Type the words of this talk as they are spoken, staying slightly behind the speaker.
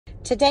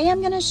Today I'm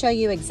going to show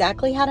you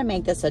exactly how to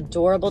make this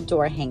adorable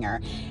door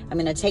hanger. I'm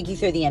going to take you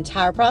through the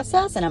entire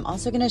process, and I'm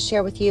also going to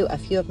share with you a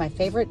few of my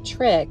favorite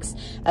tricks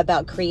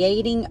about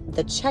creating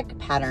the check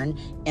pattern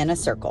in a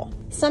circle.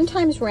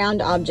 Sometimes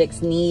round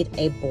objects need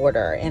a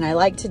border, and I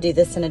like to do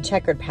this in a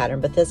checkered pattern,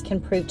 but this can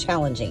prove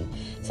challenging.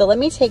 So let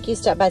me take you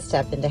step by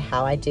step into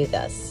how I do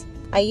this.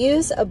 I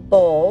use a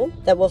bowl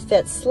that will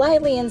fit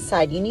slightly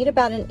inside. You need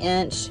about 1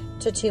 inch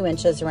to 2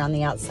 inches around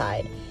the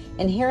outside.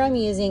 And here I'm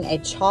using a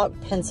chalk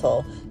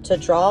pencil to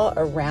draw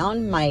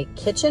around my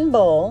kitchen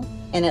bowl,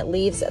 and it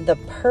leaves the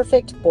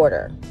perfect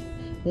border.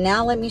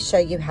 Now let me show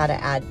you how to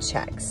add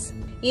checks.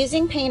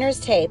 Using painter's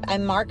tape, I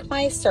mark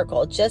my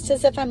circle just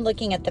as if I'm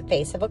looking at the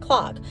face of a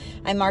clock.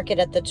 I mark it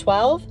at the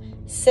 12,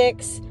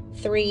 6,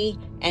 3,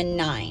 and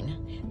 9.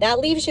 That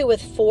leaves you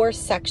with 4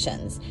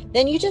 sections.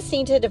 Then you just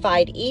need to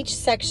divide each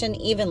section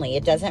evenly.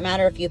 It doesn't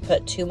matter if you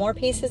put 2 more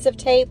pieces of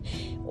tape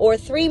or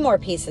 3 more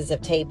pieces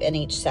of tape in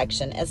each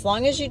section, as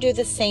long as you do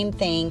the same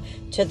thing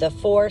to the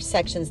 4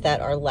 sections that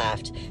are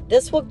left.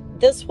 This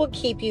will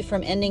keep you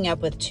from ending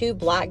up with 2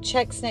 black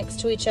checks next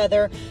to each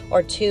other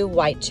or 2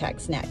 white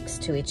checks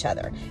next to each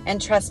other.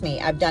 And trust me,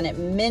 I've done it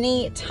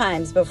many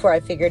times before I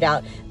figured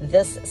out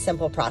this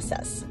simple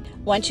process.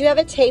 Once you have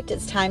it taped,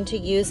 it's time to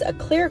use a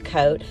clear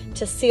coat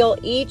to seal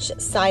each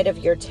side of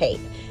your tape.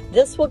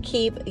 This will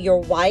keep your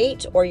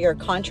white or your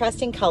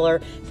contrasting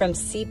color from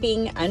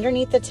seeping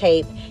underneath the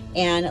tape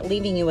and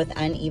leaving you with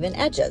uneven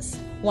edges.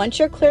 Once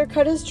your clear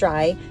coat is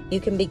dry, you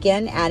can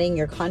begin adding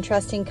your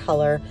contrasting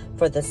color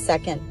for the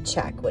second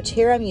check, which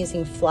here I'm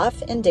using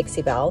Fluff and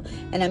Dixie Belle,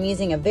 and I'm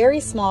using a very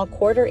small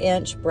 1/4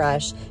 inch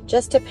brush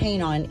just to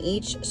paint on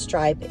each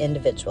stripe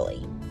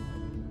individually.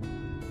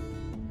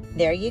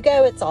 There you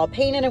go, it's all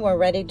painted and we're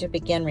ready to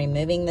begin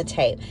removing the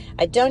tape.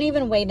 I don't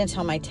even wait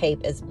until my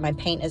paint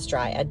is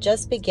dry. I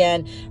just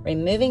begin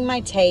removing my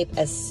tape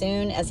as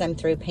soon as I'm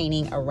through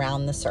painting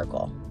around the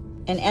circle.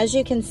 And as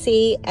you can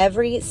see,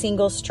 every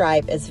single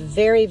stripe is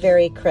very,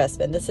 very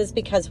crisp, and this is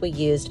because we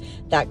used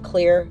that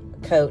clear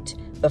coat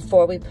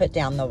before we put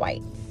down the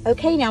white.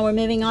 Okay, now we're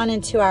moving on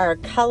into our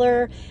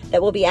color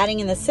that we'll be adding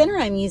in the center.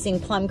 I'm using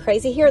Plum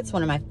Crazy here. It's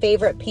one of my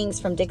favorite pinks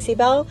from Dixie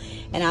Belle,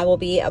 and I will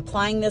be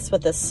applying this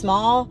with a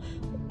small,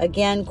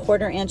 again,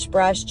 1/4 inch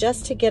brush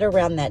just to get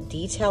around that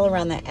detail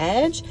around the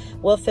edge.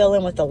 We'll fill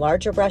in with a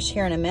larger brush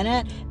here in a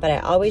minute, but I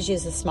always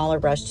use a smaller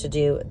brush to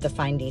do the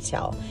fine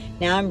detail.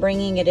 Now I'm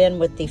bringing it in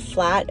with the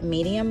flat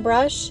medium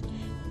brush,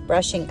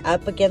 brushing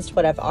up against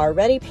what I've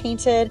already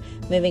painted,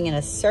 moving in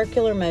a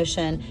circular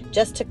motion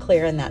just to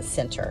clear in that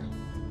center.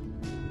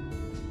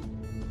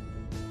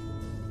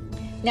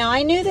 Now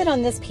I knew that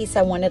on this piece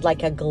I wanted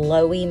like a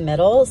glowy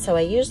middle, so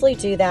I usually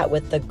do that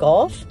with the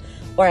Gulf,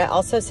 or I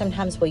also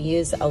sometimes will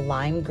use a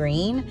lime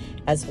green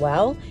as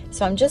well.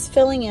 So I'm just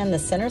filling in the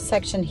center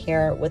section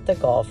here with the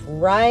Gulf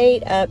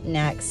right up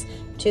next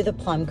to the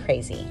Plum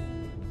Crazy.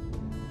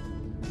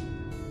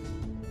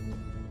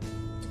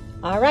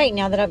 All right,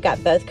 now that I've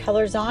got both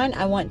colors on,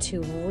 I want to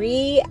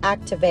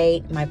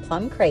reactivate my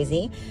Plum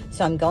Crazy.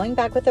 So I'm going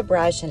back with a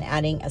brush and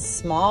adding a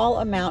small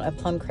amount of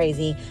Plum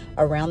Crazy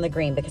around the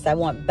green because I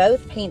want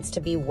both paints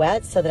to be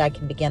wet so that I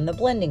can begin the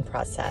blending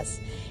process.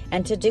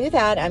 And to do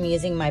that, I'm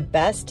using my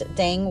Best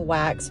Dang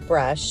Wax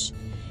brush.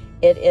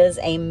 It is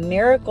a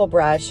miracle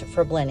brush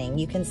for blending.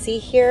 You can see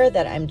here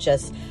that I'm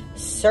just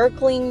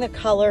circling the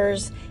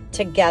colors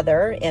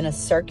together in a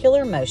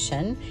circular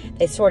motion.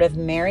 They sort of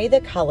marry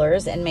the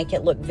colors and make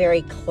it look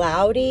very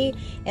cloudy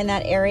in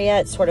that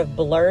area. It sort of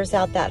blurs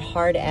out that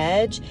hard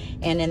edge,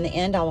 and in the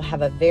end I will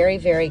have a very,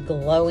 very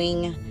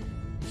glowing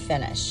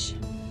finish.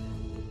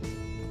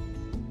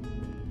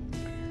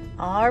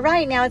 All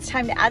right, now it's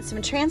time to add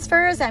some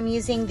transfers. I'm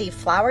using the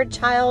Flowered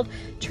Child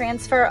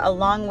transfer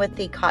along with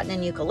the Cotton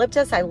and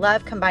Eucalyptus. I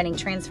love combining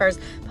transfers,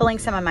 pulling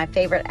some of my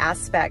favorite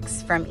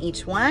aspects from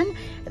each one.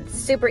 It's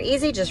super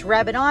easy, just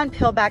rub it on,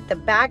 peel back the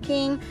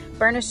backing,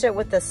 burnish it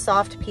with a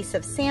soft piece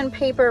of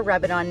sandpaper,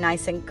 rub it on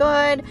nice and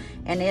good,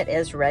 and it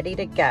is ready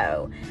to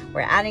go.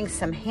 We're adding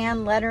some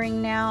hand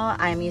lettering now.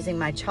 I'm using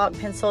my chalk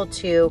pencil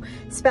to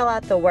spell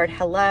out the word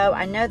hello.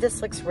 I know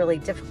this looks really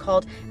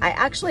difficult. I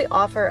actually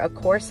offer a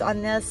course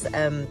on this,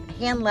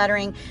 hand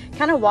lettering,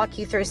 kind of walk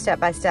you through step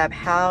by step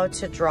how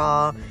to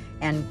draw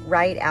and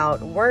write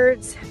out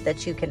words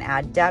that you can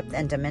add depth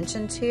and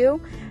dimension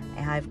to.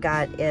 And I've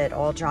got it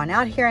all drawn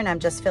out here, and I'm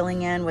just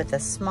filling in with a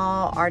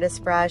small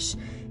artist brush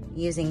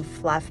using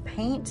Fluff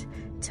paint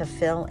to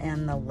fill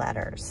in the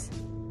letters.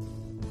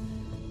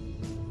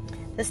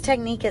 This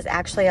technique is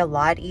actually a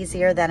lot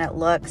easier than it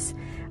looks.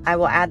 I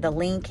will add the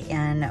link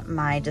in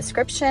my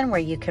description where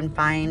you can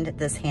find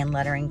this hand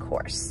lettering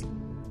course.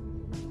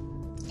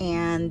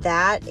 And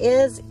that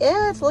is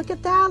it. Look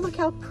at that. Look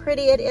how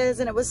pretty it is.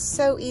 And it was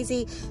so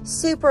easy,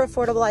 super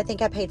affordable. I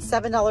think I paid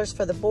 $7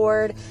 for the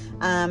board,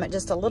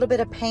 just a little bit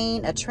of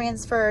paint, a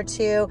transfer or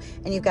two,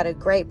 and you've got a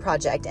great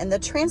project. And the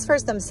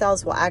transfers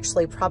themselves will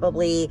actually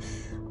probably,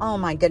 oh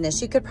my goodness,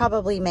 you could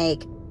probably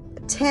make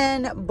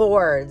 10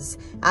 boards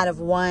out of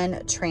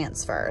one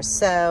transfer.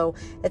 So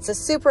it's a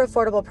super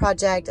affordable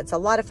project. It's a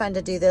lot of fun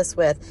to do this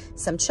with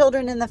some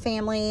children in the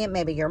family,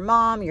 maybe your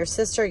mom, your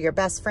sister, your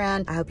best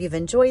friend. I hope you've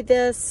enjoyed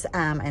this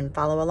and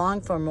follow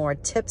along for more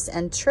tips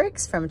and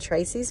tricks from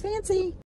Tracey's Fancy.